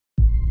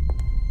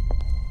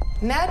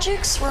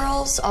Magic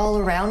swirls all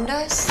around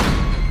us.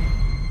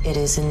 It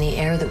is in the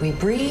air that we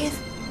breathe.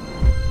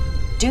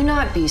 Do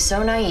not be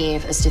so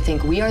naive as to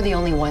think we are the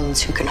only ones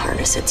who can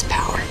harness its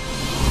power.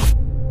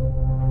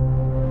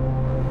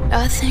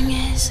 Nothing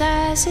is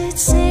as it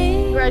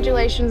seems.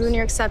 Congratulations on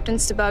your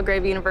acceptance to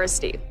Belgrave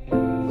University.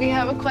 We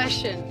have a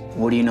question.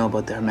 What do you know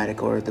about the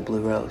Hermetic Order of the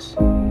Blue Rose?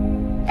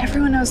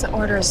 Everyone knows the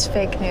order is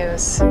fake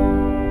news.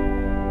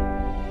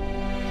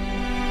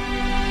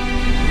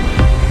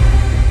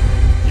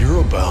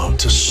 You're about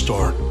to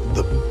start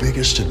the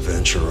biggest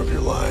adventure of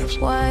your lives.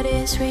 What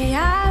is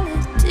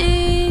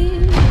reality?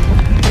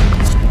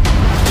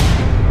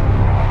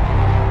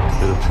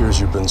 It appears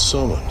you've been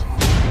summoned.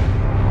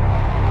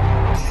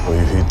 Will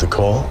you heed the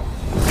call?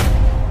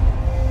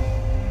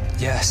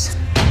 Yes.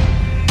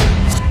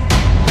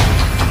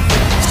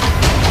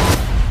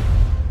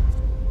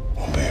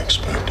 We'll be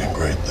expecting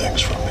great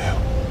things from you.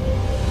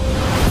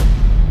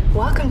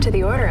 Welcome to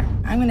the Order.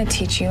 I'm going to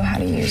teach you how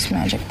to use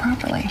magic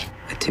properly.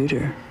 A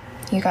tutor?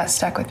 You got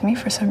stuck with me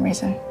for some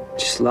reason.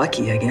 Just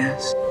lucky, I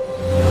guess.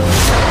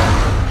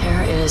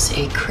 There is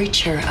a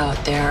creature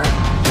out there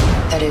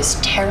that is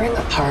tearing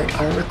apart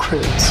our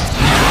recruits.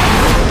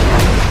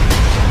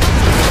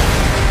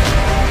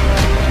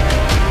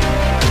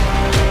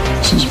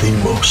 This is the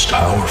most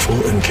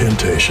powerful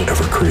incantation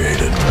ever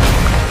created.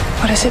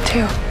 What does it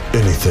do?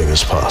 Anything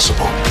is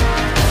possible.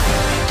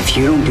 If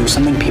you don't do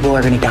something, people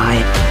are gonna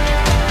die.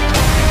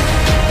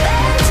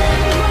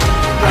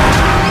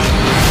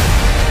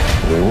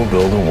 We will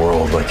build a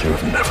world like you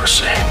have never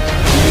seen.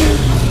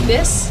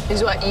 This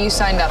is what you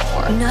signed up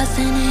for.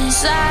 Nothing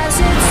is as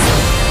it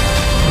seems.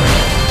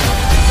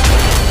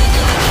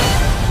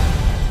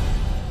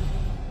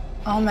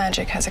 All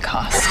magic has a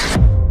cost.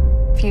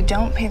 If you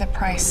don't pay the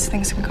price,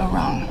 things can go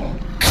wrong.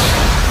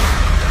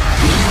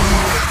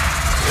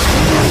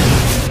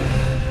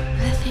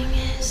 Nothing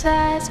is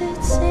as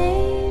it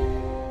seems.